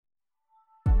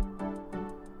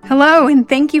Hello, and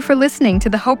thank you for listening to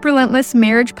the Hope Relentless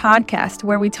Marriage Podcast,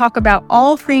 where we talk about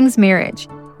all things marriage.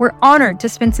 We're honored to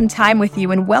spend some time with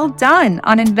you, and well done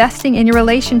on investing in your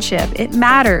relationship. It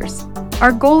matters.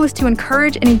 Our goal is to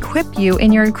encourage and equip you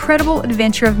in your incredible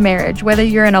adventure of marriage, whether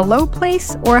you're in a low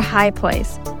place or a high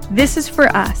place. This is for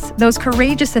us, those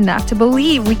courageous enough to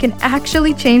believe we can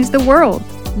actually change the world,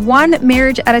 one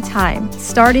marriage at a time,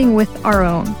 starting with our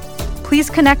own. Please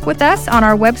connect with us on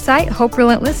our website,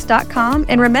 hoperelentless.com,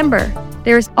 and remember,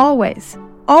 there is always,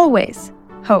 always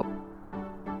hope.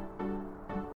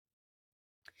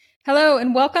 Hello,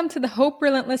 and welcome to the Hope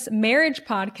Relentless Marriage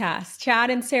Podcast.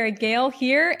 Chad and Sarah Gale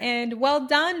here, and well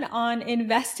done on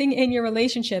investing in your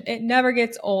relationship. It never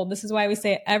gets old. This is why we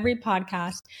say it every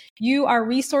podcast. You are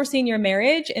resourcing your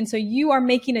marriage, and so you are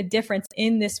making a difference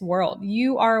in this world.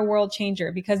 You are a world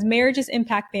changer because marriages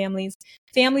impact families,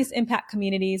 families impact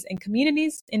communities, and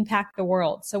communities impact the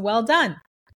world. So well done.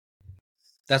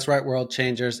 That's right, world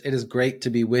changers. It is great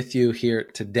to be with you here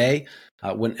today,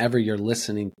 whenever you're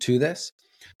listening to this.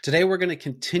 Today, we're going to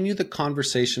continue the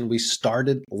conversation we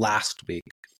started last week.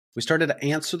 We started to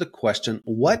answer the question,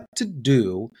 what to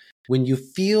do when you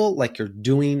feel like you're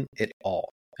doing it all.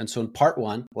 And so in part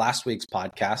one, last week's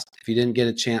podcast, if you didn't get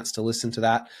a chance to listen to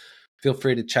that, feel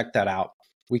free to check that out.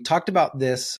 We talked about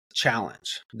this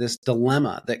challenge, this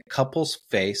dilemma that couples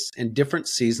face in different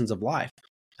seasons of life.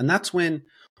 And that's when,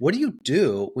 what do you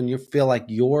do when you feel like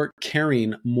you're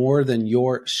carrying more than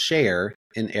your share,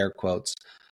 in air quotes,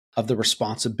 of the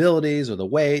responsibilities or the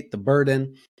weight, the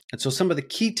burden. And so some of the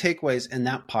key takeaways in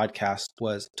that podcast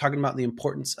was talking about the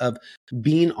importance of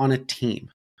being on a team.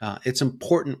 It's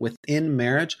important within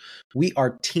marriage. We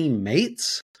are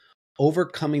teammates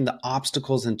overcoming the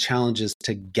obstacles and challenges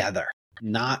together,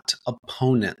 not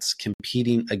opponents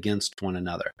competing against one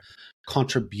another.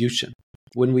 Contribution.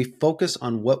 When we focus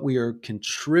on what we are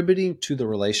contributing to the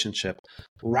relationship,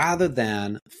 rather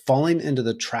than falling into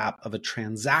the trap of a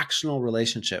transactional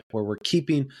relationship where we're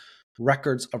keeping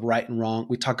records of right and wrong,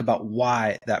 we talk about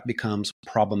why that becomes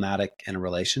problematic in a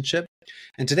relationship.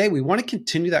 And today we want to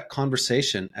continue that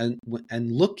conversation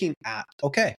and looking at,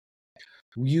 okay,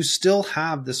 you still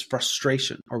have this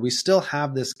frustration or we still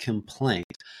have this complaint.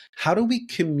 How do we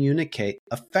communicate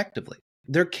effectively?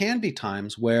 There can be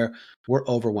times where we're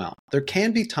overwhelmed. There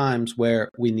can be times where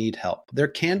we need help. There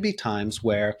can be times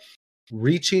where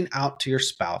reaching out to your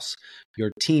spouse,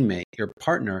 your teammate, your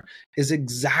partner is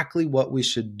exactly what we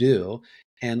should do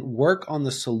and work on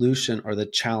the solution or the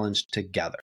challenge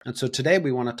together. And so today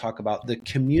we want to talk about the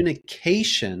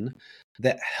communication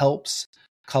that helps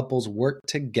couples work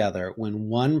together when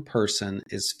one person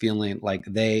is feeling like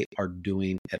they are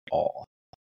doing it all.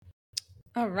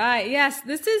 All right. Yes,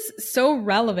 this is so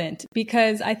relevant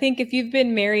because I think if you've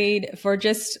been married for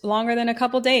just longer than a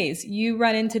couple days, you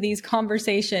run into these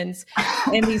conversations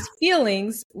and these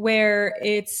feelings where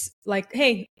it's like,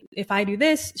 hey, if I do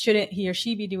this, shouldn't he or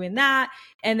she be doing that?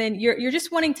 And then you're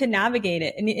just wanting to navigate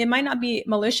it. And it might not be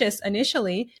malicious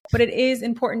initially, but it is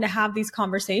important to have these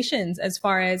conversations as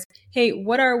far as, hey,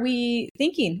 what are we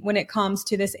thinking when it comes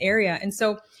to this area? And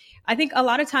so I think a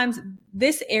lot of times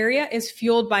this area is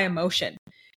fueled by emotion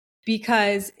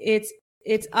because it's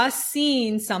us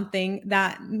seeing something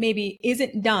that maybe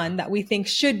isn't done that we think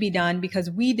should be done because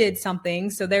we did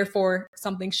something. So therefore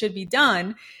something should be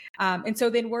done. And so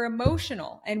then we're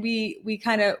emotional and we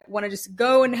kind of want to just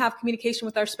go and have communication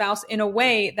with our spouse in a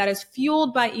way that is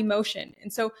fueled by emotion.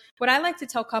 And so what I like to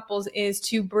tell couples is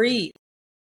to breathe,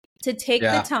 to take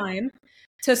the time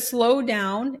to slow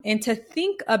down and to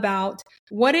think about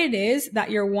what it is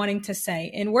that you're wanting to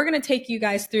say. And we're going to take you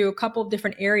guys through a couple of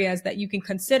different areas that you can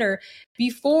consider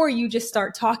before you just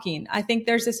start talking. I think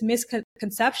there's this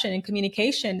misconception in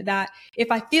communication that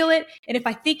if I feel it and if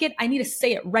I think it, I need to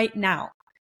say it right now.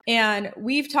 And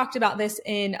we've talked about this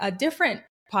in a different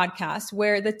podcast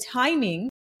where the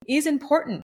timing is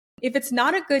important. If it's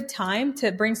not a good time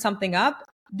to bring something up,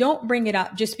 don't bring it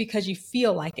up just because you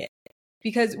feel like it.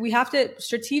 Because we have to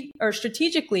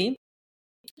strategically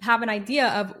have an idea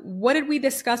of what did we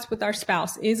discuss with our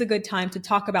spouse is a good time to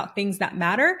talk about things that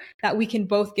matter that we can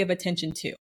both give attention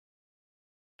to.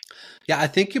 Yeah, I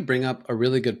think you bring up a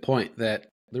really good point that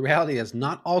the reality is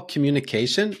not all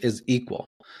communication is equal.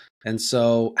 And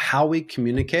so how we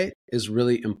communicate is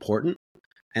really important.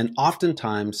 And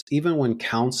oftentimes, even when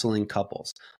counseling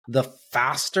couples, the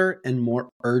faster and more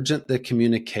urgent the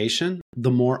communication,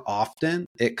 the more often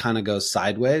it kind of goes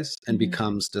sideways and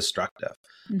becomes destructive.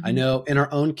 I know in our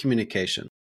own communication,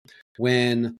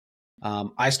 when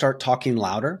I start talking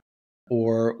louder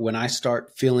or when I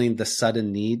start feeling the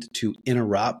sudden need to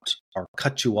interrupt or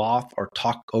cut you off or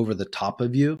talk over the top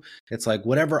of you, it's like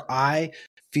whatever I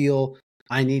feel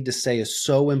I need to say is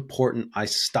so important, I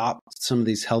stop some of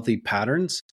these healthy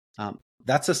patterns,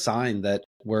 that's a sign that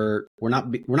we're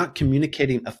not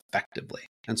communicating effectively.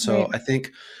 And so I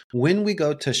think when we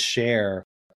go to share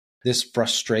this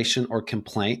frustration or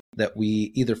complaint that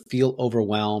we either feel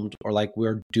overwhelmed or like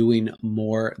we're doing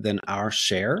more than our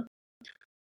share,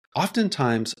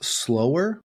 oftentimes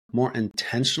slower, more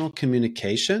intentional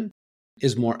communication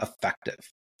is more effective.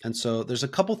 And so there's a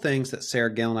couple things that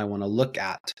Sarah Gale and I want to look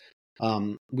at.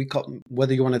 We call,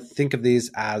 whether you want to think of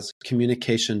these as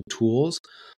communication tools,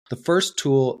 the first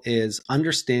tool is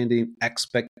understanding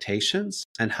expectations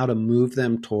and how to move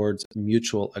them towards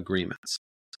mutual agreements.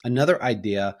 Another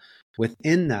idea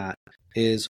within that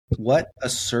is what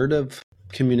assertive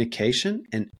communication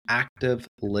and active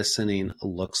listening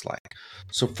looks like.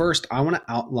 So first, I want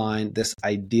to outline this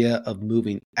idea of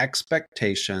moving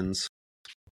expectations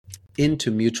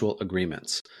into mutual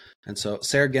agreements. And so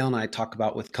Sarah Gale and I talk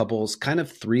about with couples kind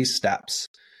of 3 steps.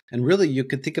 And really, you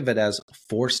could think of it as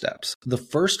 4 steps. The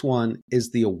first one is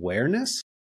the awareness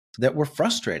that we're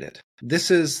frustrated.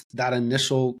 This is that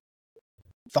initial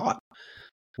thought.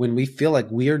 When we feel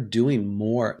like we are doing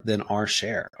more than our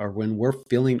share, or when we're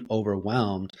feeling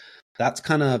overwhelmed, that's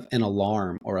kind of an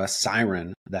alarm or a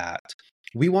siren that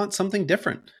we want something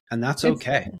different. And that's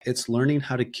okay. It's learning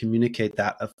how to communicate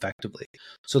that effectively.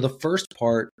 So the first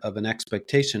part of an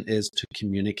expectation is to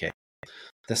communicate.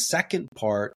 The second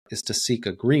part is to seek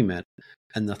agreement.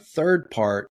 And the third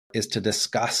part is to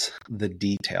discuss the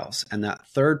details. And that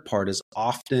third part is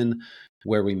often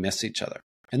where we miss each other.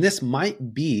 And this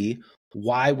might be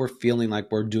why we're feeling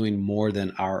like we're doing more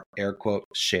than our air quote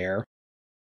share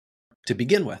to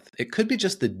begin with. It could be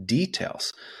just the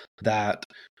details that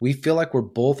we feel like we're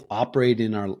both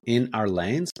operating in our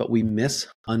lanes, but we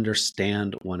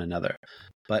misunderstand one another.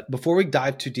 But before we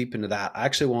dive too deep into that, I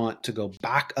actually want to go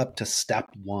back up to step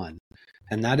 1.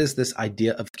 And that is this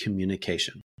idea of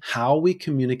communication. How we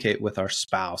communicate with our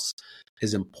spouse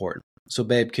is important. So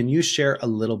babe, can you share a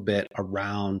little bit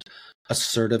around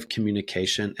assertive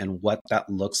communication and what that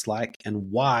looks like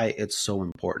and why it's so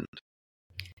important?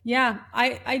 Yeah,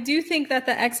 I do think that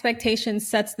the expectation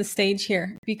sets the stage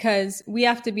here, because we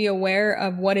have to be aware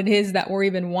of what it is that we're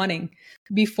even wanting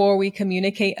before we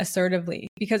communicate assertively.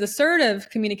 Because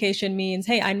assertive communication means,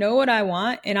 hey, I know what I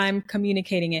want and I'm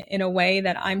communicating it in a way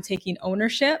that I'm taking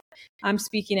ownership. I'm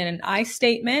speaking in an I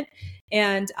statement,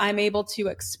 and I'm able to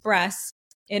express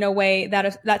in a way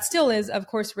that still is, of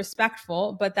course,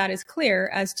 respectful, but that is clear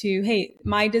as to, hey,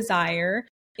 my desire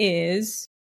is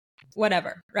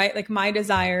whatever, right? Like my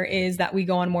desire is that we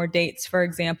go on more dates, for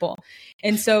example.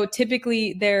 And so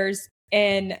typically there's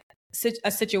a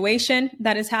situation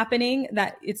that is happening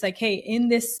that it's like, hey, in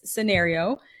this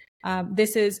scenario,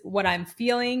 this is what I'm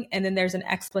feeling. And then there's an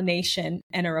explanation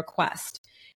and a request.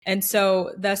 And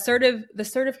so the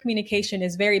assertive communication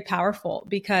is very powerful,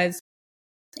 because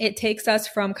it takes us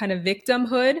from kind of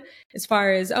victimhood as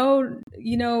far as, oh,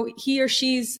 he or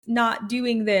she's not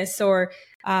doing this, or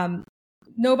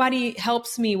nobody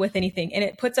helps me with anything. And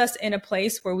it puts us in a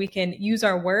place where we can use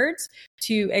our words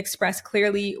to express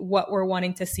clearly what we're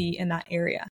wanting to see in that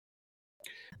area.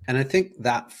 And I think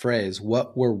that phrase,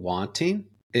 what we're wanting,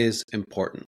 is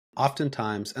important.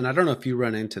 Oftentimes, and I don't know if you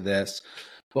run into this,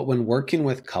 but when working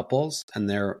with couples and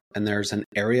there's an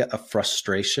area of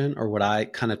frustration, or what I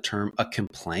kind of term a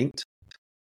complaint,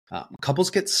 couples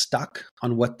get stuck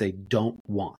on what they don't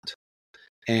want.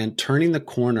 And turning the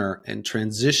corner and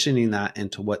transitioning that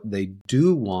into what they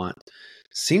do want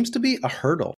seems to be a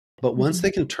hurdle. But once they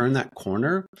can turn that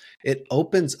corner, it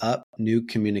opens up new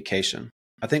communication.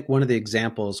 I think one of the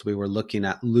examples we were looking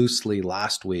at loosely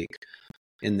last week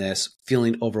in this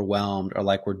feeling overwhelmed or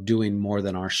like we're doing more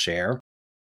than our share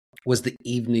was the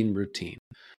evening routine.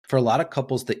 For a lot of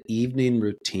couples, the evening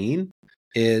routine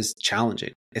is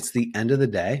challenging. It's the end of the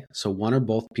day, so one or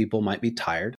both people might be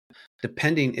tired.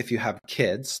 Depending if you have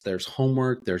kids, there's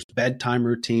homework, there's bedtime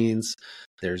routines,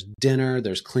 there's dinner,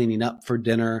 there's cleaning up for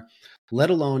dinner, let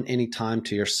alone any time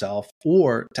to yourself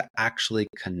or to actually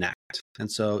connect.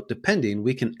 And so depending,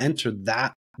 we can enter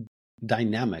that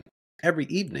dynamic every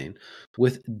evening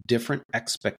with different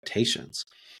expectations.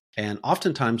 And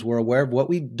oftentimes we're aware of what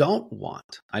we don't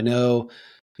want. I know,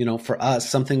 for us,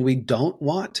 something we don't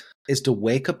want is to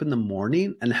wake up in the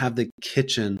morning and have the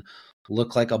kitchen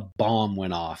look like a bomb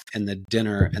went off and the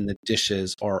dinner and the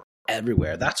dishes are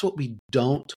everywhere. That's what we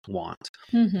don't want.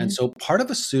 And so part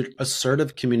of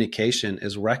assertive communication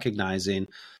is recognizing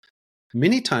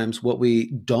many times what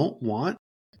we don't want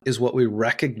is what we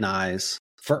recognize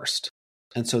first.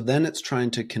 And so then it's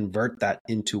trying to convert that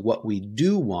into what we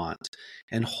do want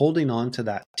and holding on to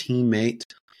that teammate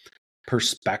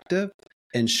perspective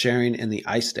and sharing in the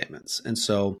I statements. And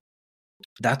so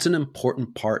that's an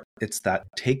important part. It's that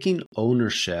taking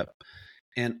ownership.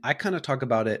 And I kind of talk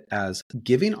about it as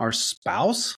giving our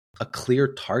spouse a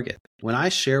clear target. When I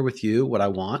share with you what I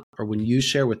want, or when you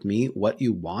share with me what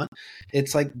you want,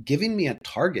 it's like giving me a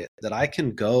target that I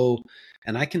can go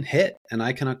and I can hit and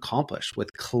I can accomplish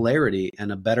with clarity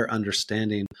and a better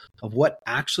understanding of what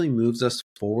actually moves us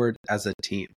forward as a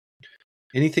team.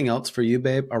 Anything else for you,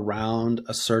 babe, around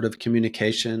assertive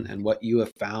communication and what you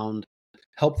have found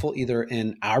helpful either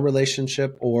in our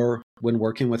relationship or when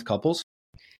working with couples?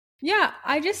 Yeah,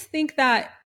 I just think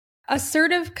that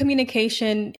assertive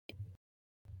communication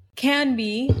can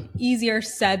be easier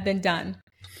said than done.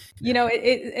 You know,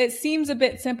 it seems a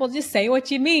bit simple. Just say what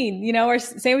you mean, you know, or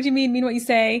say what you mean what you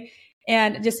say,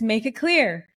 and just make it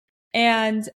clear.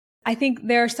 And I think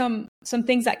there are some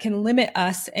things that can limit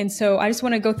us. And so I just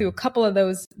want to go through a couple of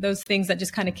those things that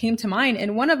just kind of came to mind.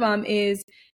 And one of them is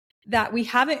that we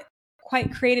haven't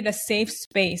quite created a safe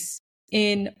space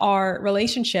in our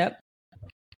relationship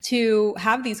to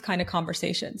have these kind of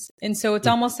conversations. And so it's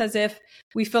almost as if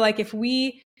we feel like if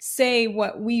we say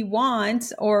what we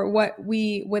want or what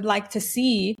we would like to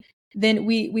see, then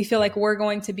we feel like we're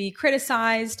going to be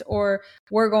criticized or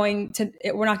we're not going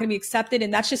to be accepted.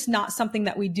 And that's just not something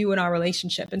that we do in our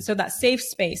relationship. And so that safe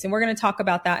space, and we're going to talk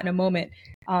about that in a moment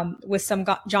with some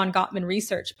John Gottman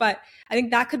research. But I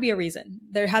think that could be a reason.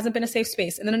 There hasn't been a safe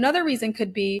space. And then another reason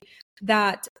could be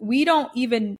that we don't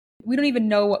even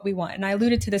know what we want. And I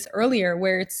alluded to this earlier,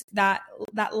 where it's that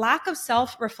lack of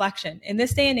self-reflection. In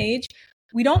this day and age,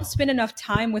 we don't spend enough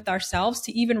time with ourselves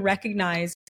to even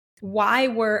recognize why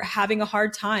we're having a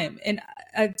hard time. And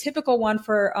a typical one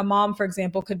for a mom, for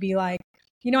example, could be like,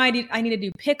 you know, I need to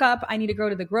do pickup. I need to go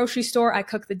to the grocery store. I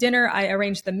cook the dinner. I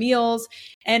arrange the meals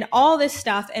and all this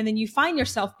stuff. And then you find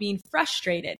yourself being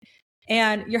frustrated.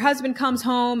 And your husband comes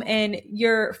home and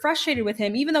you're frustrated with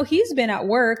him, even though he's been at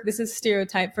work. This is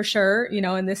stereotype for sure, you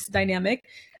know, in this dynamic.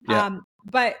 Yeah.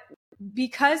 But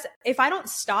because if I don't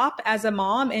stop as a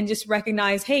mom and just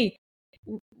recognize, hey,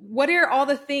 what are all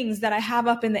the things that I have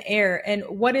up in the air and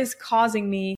what is causing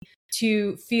me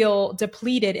to feel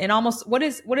depleted, and almost what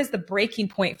is the breaking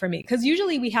point for me? Because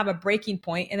usually we have a breaking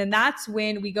point, and then that's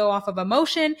when we go off of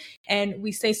emotion and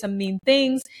we say some mean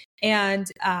things, and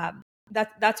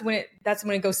that's when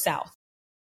it goes south.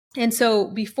 And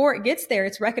so before it gets there,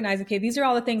 it's recognizing, okay, these are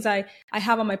all the things I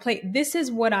have on my plate. This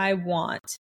is what I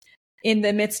want in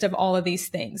the midst of all of these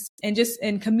things, and just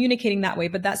in communicating that way.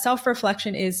 But that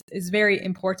self-reflection is very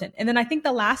important. And then I think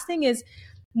the last thing is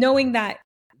knowing that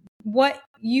what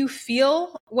you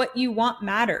feel, what you want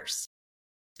matters.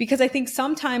 Because I think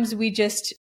sometimes we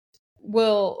just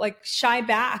will like shy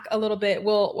back a little bit,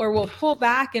 we'll pull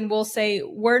back and we'll say,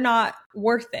 we're not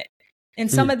worth it. And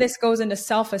some of this goes into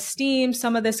self-esteem.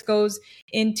 Some of this goes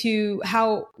into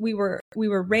how we were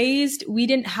raised. We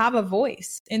didn't have a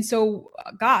voice. And so,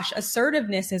 gosh,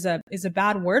 assertiveness is a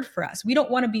bad word for us. We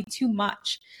don't want to be too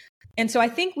much. And so I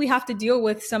think we have to deal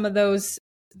with some of those,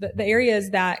 the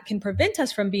areas that can prevent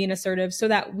us from being assertive so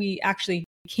that we actually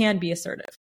can be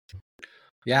assertive.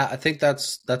 Yeah, I think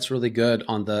that's really good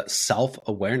on the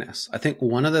self-awareness. I think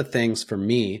one of the things for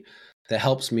me that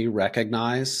helps me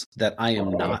recognize that I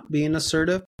am not being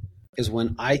assertive is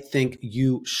when I think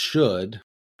you should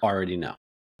already know.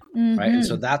 Right. And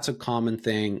so that's a common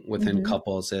thing within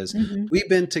couples is we've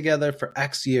been together for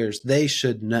X years. They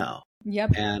should know.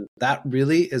 Yep. And that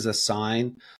really is a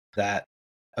sign that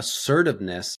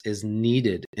assertiveness is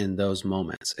needed in those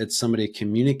moments. It's somebody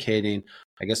communicating,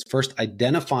 I guess, first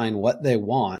identifying what they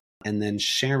want and then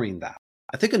sharing that.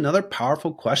 I think another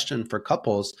powerful question for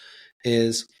couples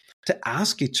is to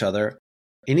ask each other,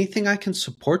 anything I can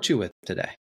support you with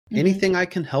today? Anything I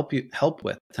can help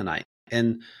with tonight?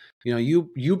 And you know,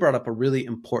 you brought up a really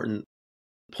important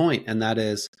point, and that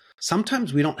is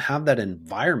sometimes we don't have that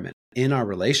environment in our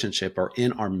relationship or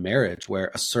in our marriage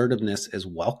where assertiveness is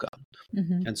welcome.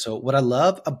 And so what I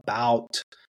love about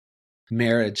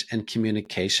marriage and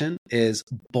communication is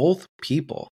both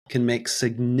people can make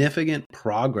significant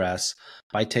progress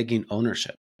by taking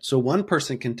ownership. So one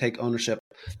person can take ownership.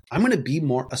 I'm going to be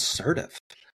more assertive.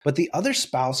 But the other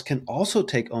spouse can also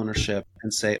take ownership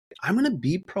and say, I'm going to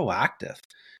be proactive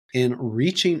in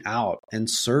reaching out and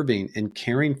serving and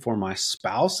caring for my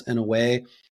spouse in a way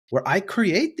where I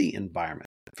create the environment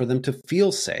for them to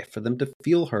feel safe, for them to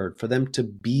feel heard, for them to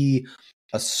be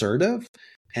assertive.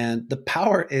 And the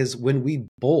power is when we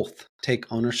both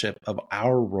take ownership of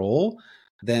our role,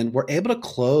 then we're able to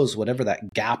close whatever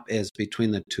that gap is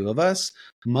between the two of us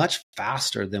much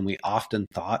faster than we often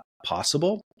thought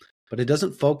possible. but it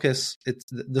doesn't focus.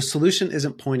 The solution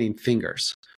isn't pointing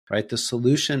fingers, right? The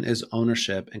solution is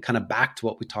ownership, and kind of back to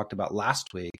what we talked about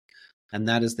last week. And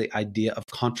that is the idea of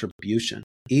contribution.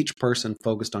 Each person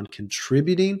focused on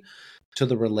contributing to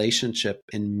the relationship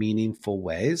in meaningful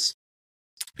ways.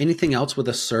 Anything else with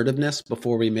assertiveness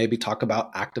before we maybe talk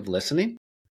about active listening?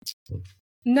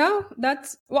 No,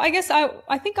 I guess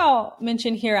I think I'll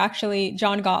mention here actually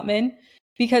John Gottman,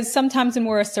 because sometimes when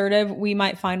we're assertive, we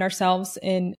might find ourselves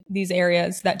in these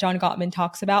areas that John Gottman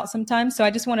talks about sometimes. So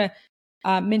I just want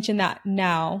to mention that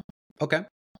now. Okay.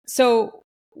 So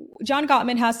John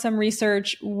Gottman has some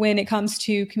research when it comes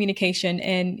to communication,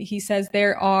 and he says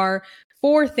there are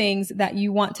 4 things that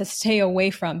you want to stay away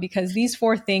from, because these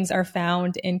 4 things are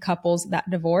found in couples that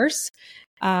divorce.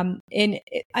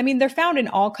 They're found in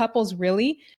all couples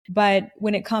really, but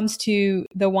when it comes to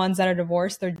the ones that are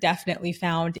divorced, they're definitely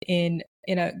found in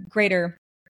a greater,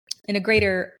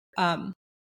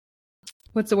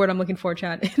 what's the word I'm looking for,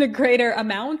 Chad? In a greater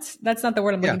amount. That's not the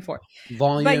word I'm looking for.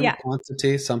 Volume,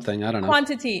 quantity, something, I don't know.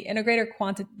 Quantity, in a greater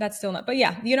quantity, that's still not, but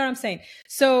yeah, you know what I'm saying?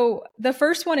 So the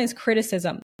first one is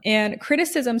criticism. And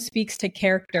criticism speaks to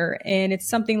character. And it's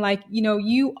something like,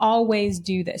 you always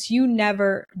do this. You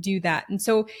never do that. And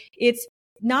so it's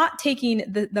not taking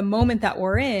the moment that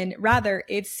we're in, rather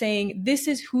it's saying, this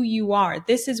is who you are.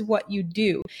 This is what you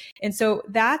do. And so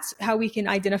that's how we can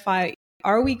identify,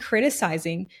 are we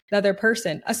criticizing the other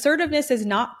person? Assertiveness is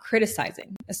not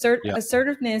criticizing.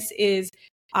 Assertiveness is,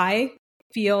 I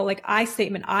feel like I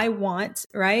statement, I want,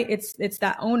 right? It's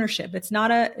that ownership. It's not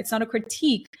a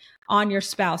critique on your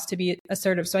spouse to be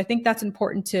assertive. So I think that's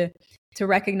important to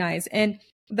recognize. And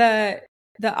the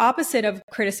opposite of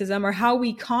criticism, or how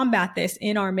we combat this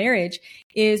in our marriage,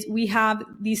 is we have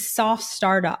these soft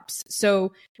startups.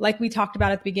 So like we talked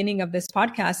about at the beginning of this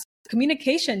podcast,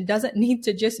 communication doesn't need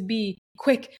to just be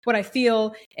quick, what I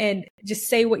feel, and just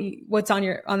say what's on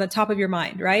the top of your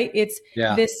mind, right? It's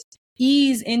this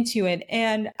ease into it.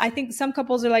 And I think some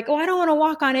couples are like, oh, I don't want to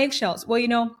walk on eggshells.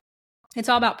 Well, it's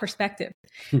all about perspective.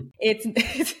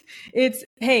 It's,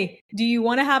 hey, do you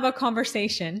want to have a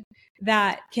conversation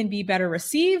that can be better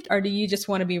received, or do you just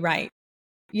want to be right?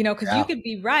 Because you could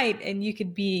be right and you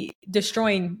could be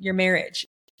destroying your marriage.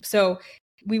 So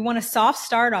we want a soft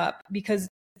startup, because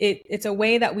it's a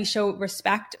way that we show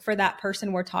respect for that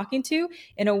person we're talking to,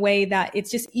 in a way that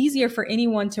it's just easier for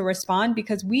anyone to respond,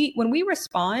 because when we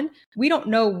respond, we don't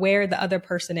know where the other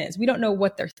person is. We don't know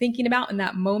what they're thinking about in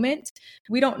that moment.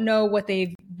 We don't know what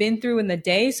they've been through in the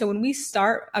day. So when we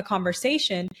start a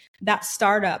conversation, that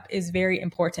startup is very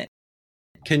important.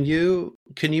 Can you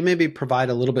maybe provide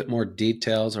a little bit more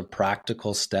details or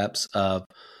practical steps of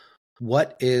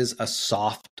what is a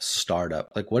soft startup?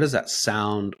 Like, what does that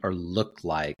sound or look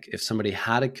like if somebody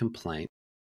had a complaint?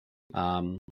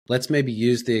 Let's maybe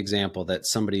use the example that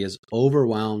somebody is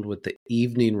overwhelmed with the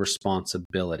evening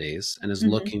responsibilities and is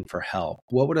looking for help.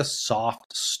 What would a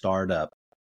soft startup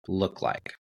look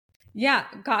like? Yeah,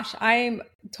 gosh, I'm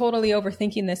totally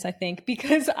overthinking this, I think,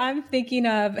 because I'm thinking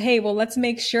of, hey, well, let's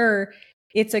make sure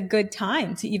it's a good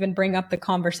time to even bring up the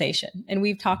conversation. And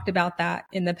we've talked about that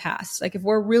in the past. Like, if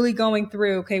we're really going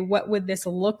through, okay, what would this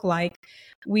look like?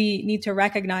 We need to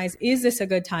recognize, is this a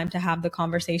good time to have the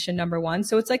conversation, number one?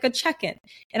 So it's like a check-in.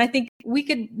 And I think we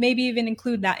could maybe even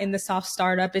include that in the soft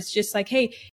startup. It's just like,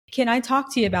 hey, can I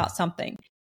talk to you about something?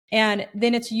 And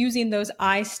then it's using those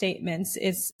I statements.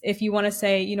 It's, if you want to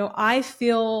say, I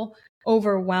feel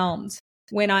overwhelmed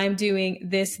when I'm doing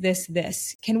this.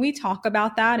 Can we talk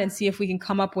about that and see if we can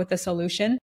come up with a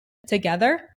solution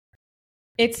together?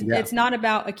 It's not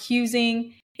about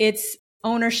accusing, it's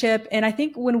ownership. And I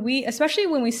think especially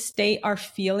when we state our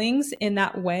feelings in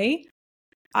that way,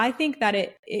 I think that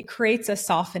it creates a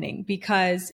softening,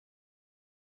 because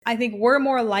I think we're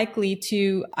more likely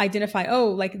to identify, oh,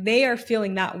 like they are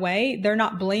feeling that way. They're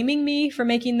not blaming me for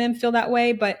making them feel that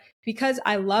way, but because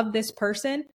I love this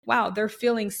person, wow, they're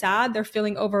feeling sad. They're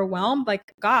feeling overwhelmed. Like,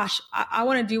 gosh, I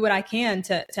want to do what I can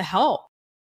to help.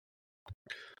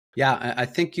 Yeah, I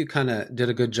think you kind of did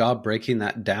a good job breaking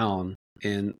that down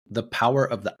in the power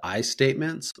of the I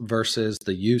statements versus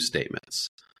the you statements.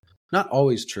 Not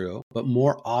always true, but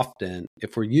more often,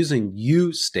 if we're using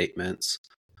you statements,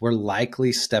 we're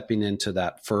likely stepping into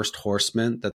that first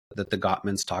horseman that the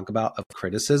Gottmans talk about of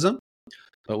criticism.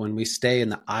 But when we stay in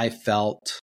the I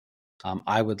felt,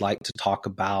 I would like to talk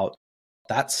about,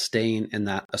 that's staying in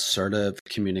that assertive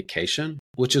communication,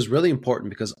 which is really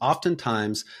important, because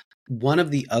oftentimes one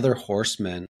of the other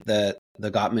horsemen that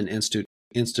the Gottman Institute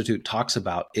Institute talks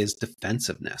about is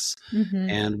defensiveness. Mm-hmm.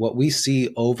 And what we see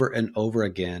over and over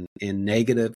again in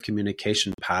negative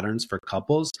communication patterns for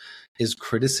couples is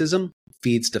criticism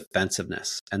feeds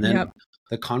defensiveness. And then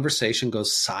the conversation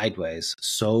goes sideways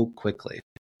so quickly.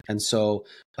 And so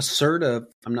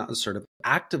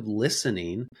active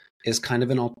listening is kind of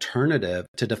an alternative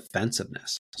to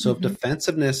defensiveness. So if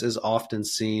defensiveness is often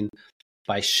seen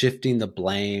by shifting the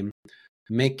blame,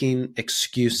 making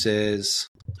excuses,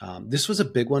 this was a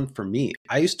big one for me.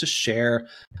 I used to share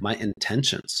my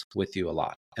intentions with you a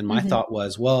lot. And my thought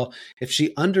was, well, if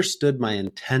she understood my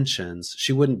intentions,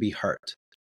 she wouldn't be hurt.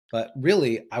 But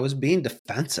really, I was being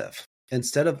defensive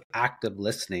instead of active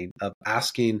listening, of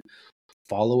asking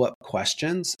follow-up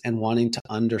questions and wanting to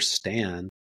understand.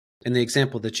 In the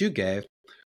example that you gave,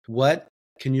 what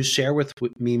can you share with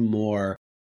me more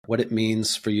what it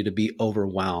means for you to be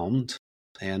overwhelmed?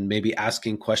 And maybe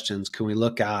asking questions, can we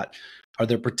look at, are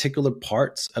there particular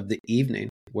parts of the evening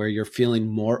where you're feeling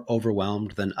more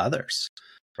overwhelmed than others,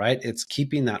 right? It's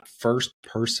keeping that first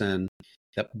person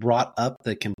that brought up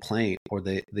the complaint or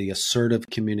the assertive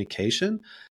communication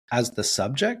as the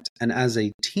subject, and as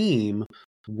a team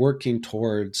working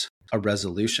towards a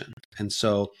resolution. And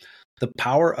so the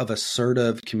power of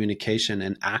assertive communication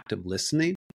and active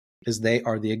listening is they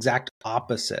are the exact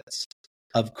opposites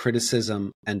of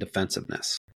criticism and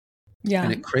defensiveness. Yeah.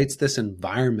 And it creates this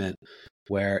environment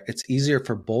where it's easier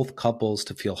for both couples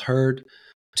to feel heard,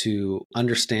 to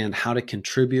understand how to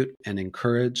contribute and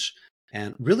encourage,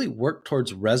 and really work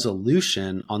towards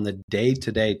resolution on the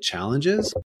day-to-day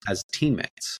challenges as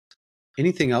teammates.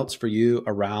 Anything else for you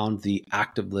around the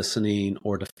active listening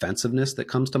or defensiveness that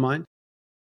comes to mind?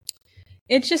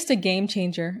 It's just a game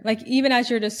changer. Like, even as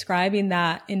you're describing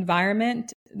that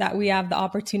environment that we have the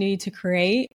opportunity to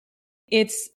create,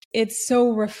 it's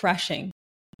so refreshing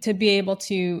to be able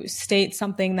to state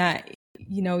something that,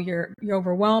 you know, you're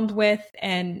overwhelmed with,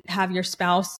 and have your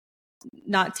spouse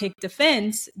not take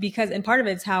defense, and part of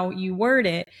it's how you word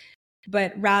it,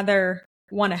 but rather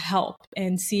want to help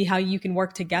and see how you can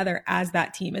work together as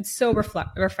that team. It's so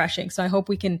refreshing. So I hope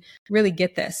we can really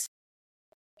get this.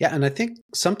 Yeah. And I think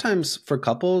sometimes for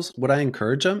couples, what I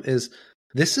encourage them is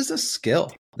this is a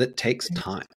skill that takes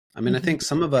time. I mean, I think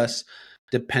some of us,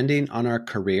 depending on our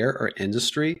career or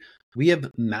industry, we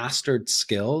have mastered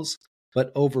skills,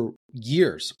 but over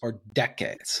years or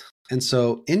decades. And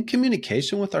so in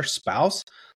communication with our spouse,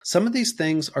 some of these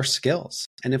things are skills.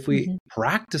 And if we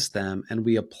practice them and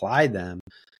we apply them,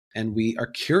 and we are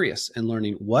curious in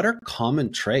learning what are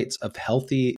common traits of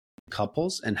healthy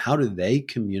couples and how do they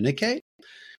communicate,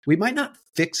 we might not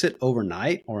fix it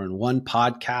overnight or in one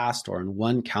podcast or in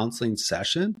one counseling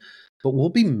session, but we'll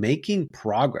be making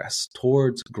progress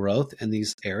towards growth in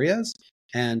these areas.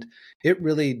 And it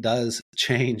really does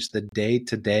change the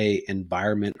day-to-day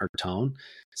environment or tone.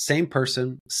 Same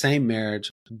person, same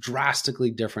marriage,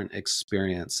 drastically different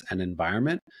experience and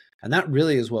environment. And that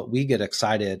really is what we get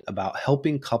excited about,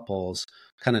 helping couples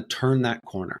kind of turn that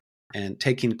corner and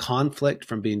taking conflict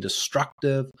from being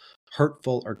destructive,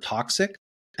 hurtful, or toxic,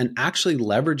 and actually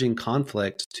leveraging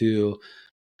conflict to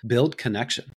build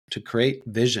connection, to create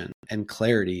vision and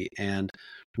clarity, and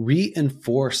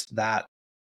reinforce that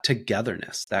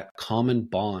togetherness, that common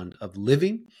bond of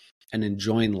living and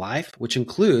enjoying life, which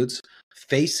includes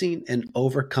facing and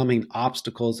overcoming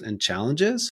obstacles and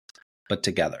challenges, but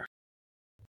together.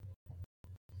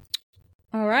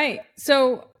 All right.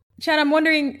 So, Chad, I'm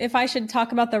wondering if I should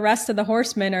talk about the rest of the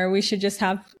horsemen, or we should just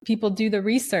have people do the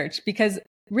research, because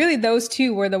really those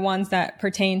two were the ones that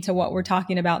pertain to what we're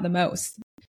talking about the most,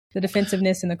 the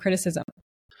defensiveness and the criticism.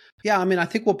 Yeah, I mean, I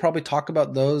think we'll probably talk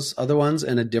about those other ones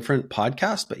in a different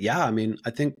podcast. But yeah, I mean, I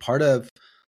think part of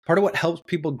what helps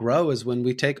people grow is when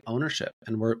we take ownership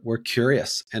and we're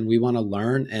curious and we want to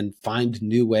learn and find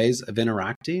new ways of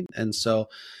interacting. And so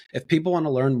if people want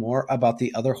to learn more about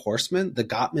the other horsemen, the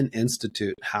Gottman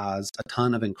Institute has a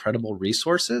ton of incredible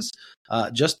resources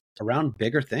just around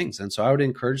bigger things. And so I would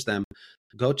encourage them,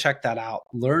 go check that out,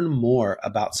 learn more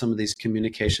about some of these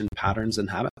communication patterns and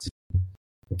habits.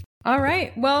 All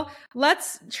right. Well,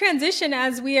 let's transition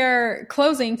as we are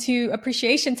closing to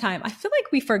appreciation time. I feel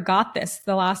like we forgot this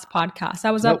the last podcast.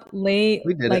 I was up late,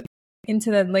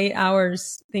 into the late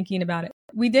hours thinking about it.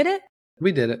 We did it?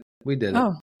 We did it.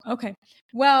 Oh, okay.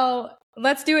 Well,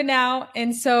 let's do it now.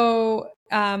 And so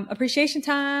appreciation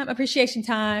time.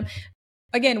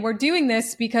 Again, we're doing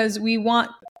this because we want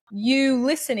you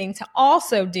listening to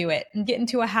also do it and get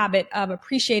into a habit of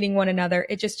appreciating one another.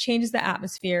 It just changes the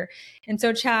atmosphere. And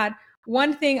so, Chad,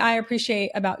 one thing I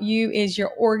appreciate about you is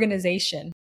your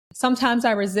organization. Sometimes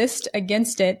I resist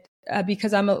against it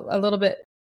because I'm a little bit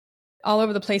all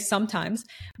over the place sometimes,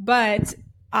 but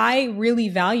I really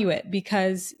value it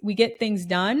because we get things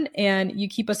done and you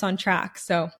keep us on track.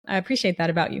 So I appreciate that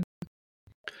about you.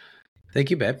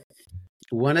 Thank you, babe.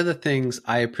 One of the things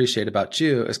I appreciate about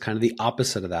you is kind of the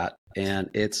opposite of that. And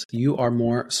it's you are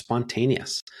more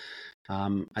spontaneous.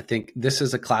 I think this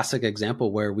is a classic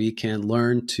example where we can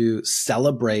learn to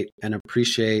celebrate and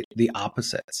appreciate the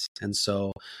opposites. And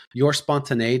so your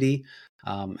spontaneity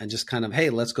and just kind of, hey,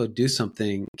 let's go do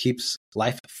something keeps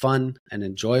life fun and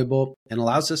enjoyable and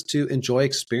allows us to enjoy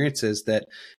experiences that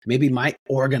maybe my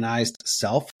organized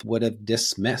self would have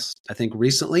dismissed. I think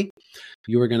recently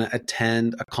you were going to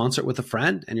attend a concert with a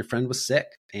friend and your friend was sick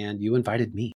and you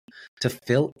invited me to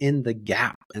fill in the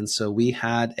gap. And so we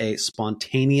had a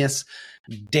spontaneous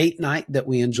date night that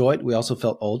we enjoyed. We also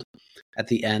felt old at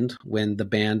the end when the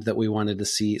band that we wanted to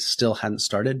see still hadn't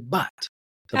started. But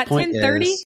the at point 10:30,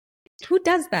 is, who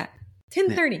does that?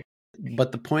 10:30.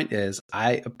 But the point is,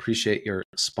 I appreciate your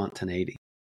spontaneity.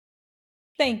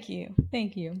 Thank you.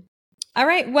 Thank you. All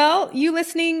right. Well, you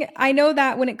listening, I know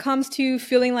that when it comes to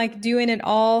feeling like doing it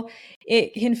all,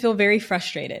 it can feel very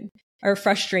frustrating.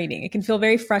 It can feel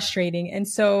very frustrating. And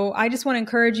so I just want to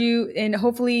encourage you, and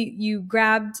hopefully you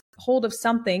grabbed hold of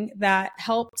something that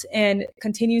helped and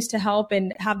continues to help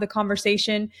and have the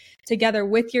conversation together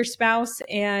with your spouse.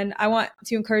 And I want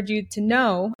to encourage you to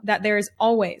know that there is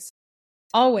always,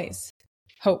 always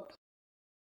hope.